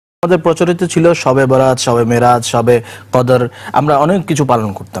আমাদের প্রচলিত ছিল শবে বরাত, শবে মেরাজ, শবে কদর, আমরা অনেক কিছু পালন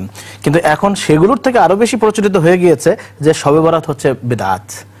করতাম, কিন্তু এখন সেগুলোর থেকে আরো বেশি প্রচলিত হয়ে গিয়েছে যে শবে বরাত হচ্ছে বিদআত,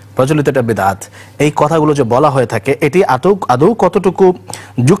 প্রচলিত এটা বিদআত। এই কথাগুলো যে বলা হয়ে থাকে এটি আদৌ কতটুকু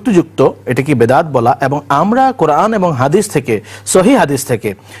যুক্তিযুক্ত, এটা কি বিদআত বলা, এবং আমরা কোরআন এবং হাদিস থেকে, সহিহ হাদিস থেকে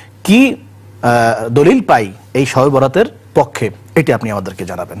কি দলিল পাই এই শবে বরাতের পক্ষে, এটি আপনি আমাদেরকে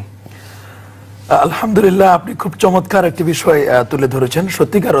জানাবেন। আলহামদুলিল্লাহ, আপনি খুব চমৎকার একটি বিষয় তুলে ধরেছেন।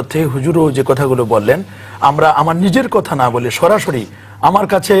 সত্যিকার অর্থে হুজুরও যে কথাগুলো বললেন, আমরা আমার নিজের কথা না বলে সরাসরি আমার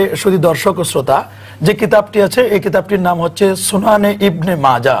কাছে শুধু দর্শক ও শ্রোতা, যে কিতাবটি আছে এই কিতাবটির নাম হচ্ছে সুনানে ইবনে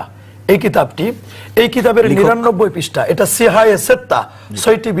মাজা। এই কিতাবের 99 পৃষ্ঠা, এটা সিহায়ে সেত্তা,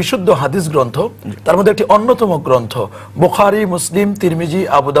 6টি বিশুদ্ধ হাদিস গ্রন্থ, তার মধ্যে একটি অন্যতম গ্রন্থ বুখারী, মুসলিম, তিরমিজি,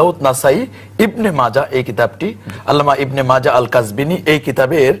 আবু দাউদ, নাসাই, ইবনে মাজা। এই কিতাবটি আল্লামা ইবনে মাজা আল কাজবিনী এই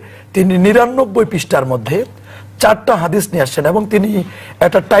কিতাবের তিনি 99 পৃষ্ঠার মধ্যে 4টা হাদিস নিয়ে আসছেন, এবং তিনি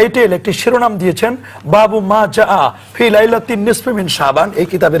একটা টাইটেল, একটি শিরোনাম দিয়েছেন বাবু মা জা ফি লাইলাতিন নিসফি মিন শাবান। এই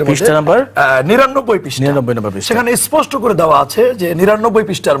কিতাবের মধ্যে 99 পৃষ্ঠা, সেখানে স্পষ্ট করে দেওয়া আছে যে 99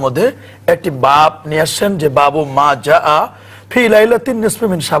 পৃষ্ঠার মধ্যে একটি বাব নিয়ে আসছেন যে বাবু মা জা ফি লাইলাতিন নিসফি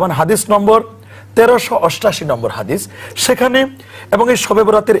মিন শাবান, হাদিস নম্বর 1388 নম্বর হাদিস সেখানে। এবং এই শবে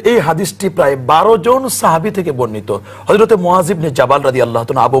বরাতের এই হাদিসটি প্রায় 12 জন সাহাবী থেকে বর্ণিত। হযরতে মুআয ইবনে জাবাল রাদিয়াল্লাহু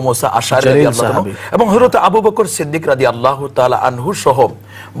তাআলা, আবু মুসা আশআরী রাদিয়াল্লাহু তাআলা এবং হযরতে আবু বকর সিদ্দিক রাদিয়াল্লাহু তাআলা আনহু সহ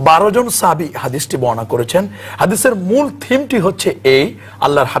 12 জন সাহাবী হাদিসটি বর্ণনা করেছেন। হাদিসের মূল থিমটি হচ্ছে এই,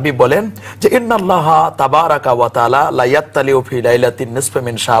 আল্লাহর হাবিব বলেন যে ইন্নাল্লাহা তাবারাকা ওয়া তাআলা লা ইয়াত্তালিউ ফি লাইলাতিন নিসফি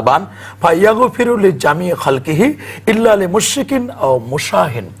মিন শাবান ফায়াগফিরু লিজামি খালকিহি ইল্লা লিমুশরিকিন আও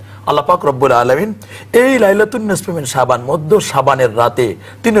মুশাহিন। আল্লাহ পাক রব্বুল আলামিন এই লাইলাতুন নিসফি মিন শাবান, মধ্য শাবানের রাতে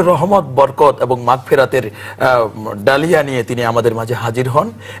তিনি রহমত, বরকত এবং মাগফিরাতের ডালিয়া নিয়ে তিনি আমাদের মাঝে হাজির হন,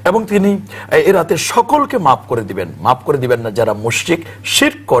 এবং তিনি এই রাতে সকলকে মাফ করে দিবেন। মাফ করে দিবেন না যারা মুশরিক,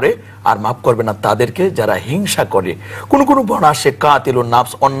 শিরক করে, আর মাফ করবে না তাদেরকে যারা হিংসা করে। কোন কোন বর্ণনা আসে কাতিলুন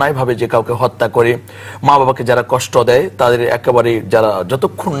নাফস, অন্যায়ভাবে যে কাউকে হত্যা করে, মা বাবাকে যারা কষ্ট দেয়, তাদের একেবারে যারা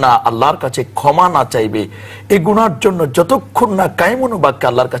যতক্ষণ না আল্লাহর কাছে ক্ষমা না চাইবে, এই গুনার জন্য যতক্ষণ না কায়মুন বাক্যে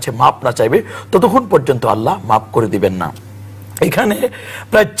আল্লাহর কাছে মাপ না চাইবে, ততক্ষণ পর্যন্ত আল্লাহ মাফ করে দিবেন না। এখানে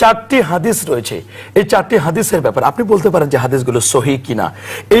প্রায় 4টি হাদিস রয়েছে। এই 4টি হাদিসের ব্যাপারে আপনি বলতে পারেন যে হাদিসগুলো সহিহ কিনা।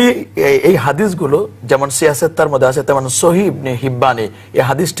 এই হাদিসগুলো যেমন সিয়াসেত্তার মধ্যে আছে, তেমন সহিহ ইবনে হিব্বানে এই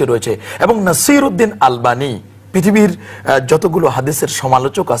হাদিসটি রয়েছে, এবং নাসিরউদ্দিন আলবানী, পৃথিবীর যতগুলো হাদিসের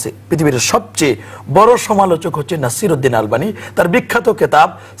সমালোচক আছে, পৃথিবীর সবচেয়ে বড় সমালোচক হচ্ছে নাসিরউদ্দিন আলবানী। তার বিখ্যাত কিতাব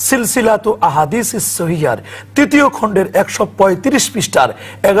সিলসিলাতু আহাদিসিস সহিহার 3য় খণ্ডের 135 পৃষ্ঠার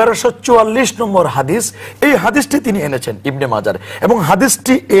 1144 নম্বর হাদিস, এই হাদিসটি তিনি এনেছেন ইবনে মাজার, এবং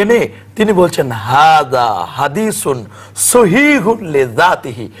হাদিসটি এনে তিনি বলছেন হাযা হাদিসুন সহিহুন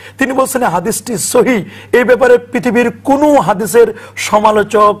লিযাতিহি। তিনি বলছেন হাদিসটি সহিহ। এই ব্যাপারে পৃথিবীর কোনো হাদিসের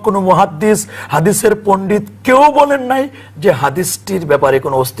সমালোচক, কোনো মুহাদ্দিস, হাদিসের পণ্ডিত কেউ বলেন নাই যে হাদিসটির ব্যাপারে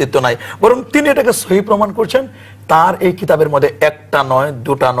কোনো অস্তিত্ব নাই, বরং তিনি এটাকে সহিহ প্রমাণ করছেন। তার এই কিতাবের মধ্যে একটা নয়,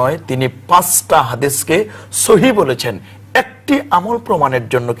 দুটা নয়, তিনি 5টা হাদিসকে সহিহ বলেছেন। একটি আমল প্রমাণের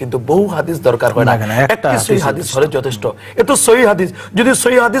জন্য কিন্তু বহু হাদিস দরকার হয় না, একটি সহিহ হাদিস হলে যথেষ্ট। এ তো সহিহ হাদিস, যদি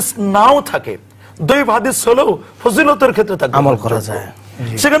সহিহ হাদিস নাও থাকে, দৈব হাদিস হলেও ফজিলতের ক্ষেত্রে তাকে আমল করা যায়।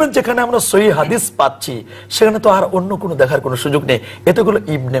 সেখানে যেখানে আমরা সহিহ হাদিস পাচ্ছি, সেখানে তো আর অন্য কোনো দেখার কোনো সুযোগ নেই। এতগুলো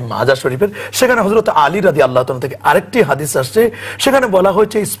ইবনে মাজা শরীফের, সেখানে হযরত আলী রাদিয়াল্লাহু তাআলা থেকে আরেকটি হাদিস আসছে, সেখানে বলা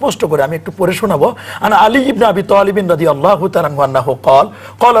হয়েছে স্পষ্ট করে, আমি একটু পড়ে শোনাবো। আনা আলী ইবনে আবি তালিব রাদিয়াল্লাহু তাআলা আনহু قال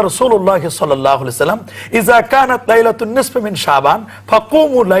قال رسول الله صلى الله عليه وسلم اذا كانت ليله النصف من شعبان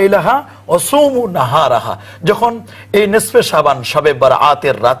فقوموا ليلها وصوموا نهارها। যখন এই নিসফে শাবান, শবে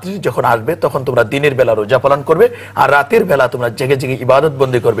বরাতের রাত্রি যখন আসবে, তখন তোমরা দিনের বেলা রোজা পালন করবে, আর রাতের বেলা তোমরা জেগে জেগে ইবাদত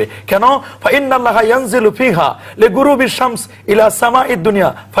বন্দি করবে। কেন? ফাইন্নাল্লাহা ইয়ানজিলু ফিহা লিগুরুবিশ শামস ইলা সামাইদ দুনিয়া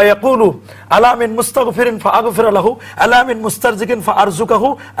ফায়াকুলু আলা মিন মুস্তাগফিরিন ফাআগফির লাহু আলা মিন মুস্তারজিকিন ফাআরযুকাহু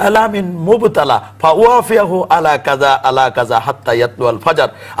আলা মিন মুবতালা ফাওয়াফিয়াহু আলা কাযা আলা কাযা হাত্তা ইয়াতলুল ফাজর।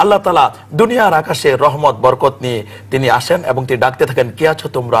 আল্লাহ তাআলা দুনিয়ার আকাশে রহমত, বরকত নিয়ে তিনি আসেন, এবং তিনি ডাকতে থাকেন, কে আছো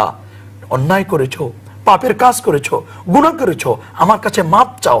তোমরা? অন্যায় করেছো, পাপের কাজ করেছো, গুনাহ করেছো, আমার কাছে মাপ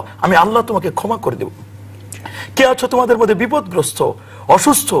চাও, আমি আল্লাহ তোমাকে ক্ষমা করে দেব। কে আছো তোমাদের মধ্যে বিপদগ্রস্ত,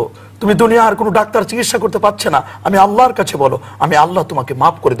 অসুস্থ, তুমি দুনিয়ার কোনো ডাক্তার চিকিৎসা করতে পারছে না, আমি আল্লাহর কাছে বলো, আমি আল্লাহ তোমাকে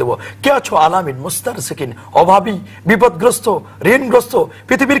মাফ করে দেব। কে আছো আলামিন মুস্তারসিকিন, অভাবী, বিপদগ্রস্ত, ঋণগ্রস্ত,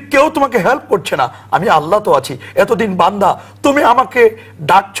 পৃথিবীর কেউ তোমাকে হেল্প করছে না, আমি আল্লাহ তো আছি। এতদিন বান্দা তুমি আমাকে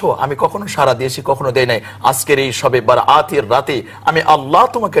ডাকছো, আমি কখনো সাড়া দিয়েছি, কখনো দেই নাই। আজকের এই শবে বরাতের রাতে আমি আল্লাহ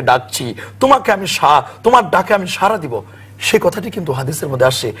তোমাকে ডাকছি, তোমাকে আমি তোমার ডাকে আমি সাড়া দিব। সে কথাটি কিন্তু হাদিসের মধ্যে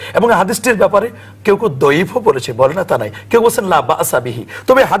আসে এবং হাদিসটির ব্যাপারে কেউ কেউ দঈফও বলেছে, বলে না তা নাই, কেউ বলছেন লা বাসা বিহি।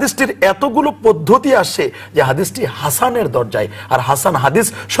 তবে হাদিসটির এতগুলো পদ্ধতি আসে যে হাদিসটি হাসানের দরজায়, আর হাসান হাদিস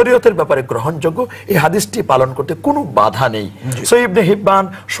শরীয়তের ব্যাপারে গ্রহণযোগ্য। এই হাদিসটি পালন করতে কোনো বাধা নেই। সহিহ ইবনে হিব্বান,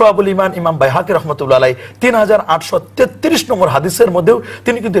 শুআবুল ঈমান, ইমাম বাইহাকী রাহমাতুল্লাহ আলাইহি 3833 নম্বর হাদিসের মধ্যেও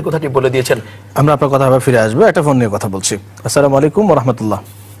তিনি কিন্তু এই কথাটি বলে দিয়েছেন। আমরা আপনার কথা আবার ফিরে আসবো, একটা ফোন নিয়ে কথা বলছি। আসসালামু আলাইকুম ওয়া রাহমাতুল্লাহ।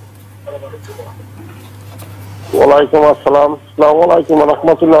 ওয়ালাইকুম আসসালাম। আসসালামু আলাইকুম ওয়া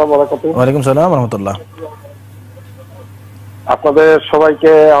রাহমাতুল্লাহি ওয়া বারাকাতুহু। ওয়ালাইকুম সালাম ওয়া রাহমাতুল্লাহ। আপনাদের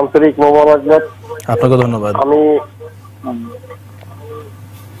সবাইকে আন্তরিক মোবারকবাদ। আপনাকে ধন্যবাদ। আমি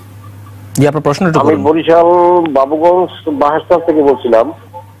জি, আপনার প্রশ্ন একটু করুন। বরিশাল বাবুগঞ্জ বাহাস্তান থেকে বলছিলাম।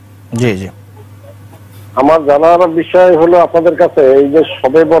 জি জি। আমার জানার বিষয় হলো আপনাদের কাছে এই যে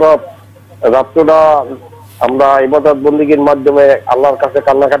শবে বরাত রাত্রটা আমরা ইবাদত বন্দেগীর মাধ্যমে আল্লাহর কাছে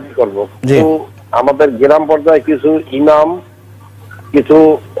কান্নাকাটি করব, কিন্তু আমাদের গ্রাম পর্যায়ে কিছু ইমাম, কিছু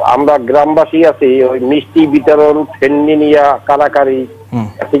আমরা গ্রামবাসী আছি, ওই মিষ্টি বিতরণ, ফেন্নি নিয়া কারাকারি,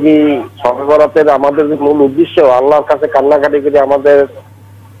 এতে কি শবে বরাতের আমাদের মূল উদ্দেশ্য আল্লাহর কাছে কান্নাকাটি করে আমাদের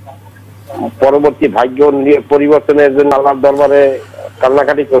পরবর্তী ভাগ্য পরিবর্তনের জন্য আল্লাহর দরবারে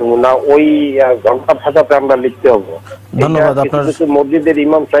কান্নাকাটি করবো, না ওই ঘন্টা ভাষাতে আমরা লিখতে হবো? ধন্যবাদ। আপনার কিছু মসজিদের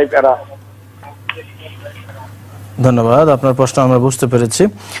ইমাম সাহেব এরা। ধন্যবাদ, আপনার প্রশ্ন আমরা বুঝতে পেরেছি।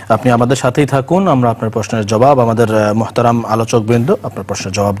 আপনি আমাদের সাথেই থাকুন, আমরা আপনার প্রশ্নের জবাব, আমাদের মুহতারাম আলোচক বৃন্দ আপনার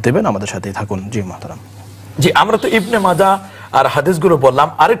প্রশ্নের জবাব দেবেন, আমাদের সাথেই থাকুন। জি মুহতারাম। জি, আমরা তো ইবনে মাজাহ আর হাদিসগুলো বললাম।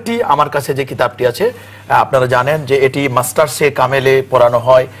 আরেকটি আমার কাছে যে কিতাবটি আছে, আপনারা জানেন যে এটি মাস্টার্সে কামেলে পড়ানো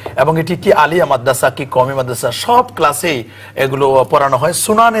হয় এবং এটি কি আলিয়া মাদ্রাসা কি কওমি মাদ্রাসা সব ক্লাসেই এগুলো পড়ানো হয়।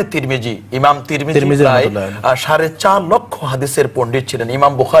 সুনানে তিরমিজি, ইমাম তিরমিজি প্রায় 4.5 লক্ষ হাদিসের পণ্ডিত ছিলেন,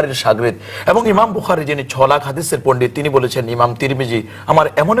 ইমাম বুখারীর শাগরিদ। এবং ইমাম বুখারী যিনি 6 লাখ হাদিসের পণ্ডিত, তিনি বলেছেন ইমাম তিরমিজি আমার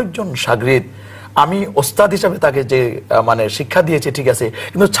এমন একজন শাগরিদ, আমি ওস্তাদ হিসাবে তাকে যে মানে শিক্ষা দিয়েছি ঠিক আছে,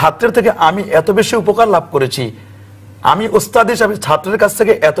 কিন্তু ছাত্রের থেকে আমি এত বেশি উপকার লাভ করেছি, আমি ওস্তাদ হিসাবে ছাত্রের কাছ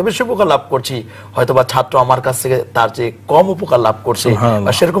থেকে এত বেশি উপকার লাভ করছি, হয়তোবা ছাত্র আমার কাছ থেকে তার চেয়ে কম উপকার লাভ করছে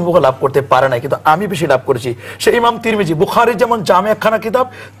বা সেরকম উপকার লাভ করতে পারে না, কিন্তু আমি বেশি লাভ করেছি। সে ইমাম তিরমিজি। বুখারী যেমন জামে একখানা কিতাব,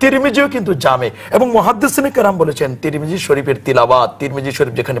 তিরমিজিও কিন্তু জামে। এবং মুহাদ্দিসিনে কেরাম বলেছেন তিরমিজি শরীফের তিলাওয়াত, তিরমিজি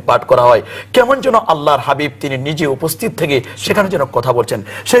শরীফ যেখানে পাঠ করা হয়, কেমন যেন আল্লাহর হাবিব তিনি নিজে উপস্থিত থেকে সেখানে যেন কথা বলছেন।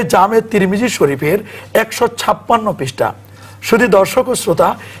 সেই জামে তিরমিজি শরীফের 156 পৃষ্ঠা। শুধু দর্শক ও শ্রোতা,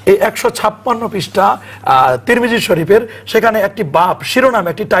 এই 156 পৃষ্ঠা তিরমিজি শরীফের, সেখানে একটি বাব শিরোনাম,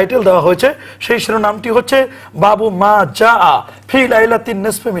 একটি টাইটেল দেওয়া হয়েছে। সেই শিরোনামটি হচ্ছে বাবু মা জা ফি লাইলাতিন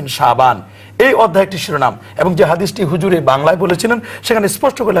নিসফি মিন শাবান। এই অধ্যায় একটি শিরোনাম। এবং যে হাদিসটি হুজুরে বাংলায় বলেছিলেন সেখানে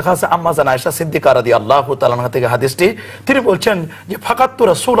স্পষ্ট করে লেখা আছে আম্মা জান আয়েশা সিদ্দিকা রাদিয়াল্লাহু তাআলা আনহা থেকে হাদিসটি। তিনি বলছেন যে ফাকাতু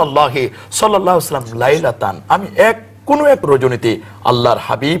রাসূলুল্লাহি সাল্লাল্লাহু আলাইহি ওয়াসাল্লাম লাইলাতান, আমি কোনো এক রজনীতে আল্লাহর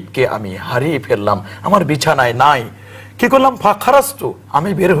হাবিবকে আমি হারিয়ে ফেললাম, আমার বিছানায় নাই। কি করলাম? ফাখারাস্তু, আমি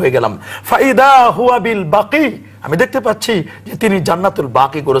বের হয়ে গেলাম। ফাইদা হুয়া বিল বাকি, আমি দেখতে পাচ্ছি যে তিনি জান্নাতুল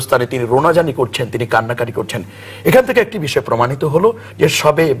বাকি গোরস্থানে তিনি রোনাজানি করছেন, তিনি কান্নাকাটি করছেন। এখান থেকে একটি বিষয় প্রমাণিত হলো যে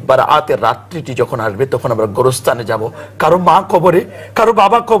শবে বারাতের রাত্রিটি যখন আসবে তখন আমরা গোরস্থানে যাব। কারো মা কবরে, কারো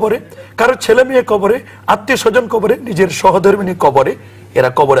বাবা কবরে, কারো ছেলে মেয়ে কবরে, আত্মীয় স্বজন কবরে, নিজের সহধর্মিনী কবরে, এরা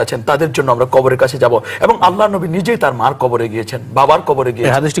কবরে আছেন, তাদের জন্য আমরা কবরের কাছে যাব। এবং আল্লাহ নবী নিজেই তার মার কবরে গিয়েছেন, বাবার কবরে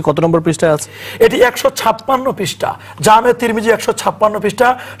গিয়েছেন। হাদিসটি কত নম্বর পৃষ্ঠায় আছে? এটি 156 পৃষ্ঠা, জামে তিরমিজি 156 পৃষ্ঠা,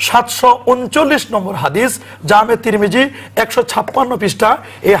 739 নম্বর হাদিস, জামে তিরমিজি 156 পৃষ্ঠা।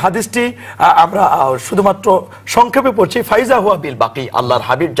 এই হাদিসটি আমরা শুধুমাত্র সংক্ষেপে পড়ছি। ফাইজা হুয়া বিল বাকি, আল্লাহর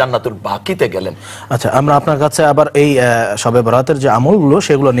হাবিব জান্নাতুল বাকিতে গেলেন। আচ্ছা, আমরা আপনার কাছে আবার এই শবে বরাতের যে আমলগুলো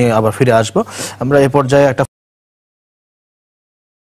সেগুলো নিয়ে আবার ফিরে আসবো। আমরা এই পর্যায়ে একটা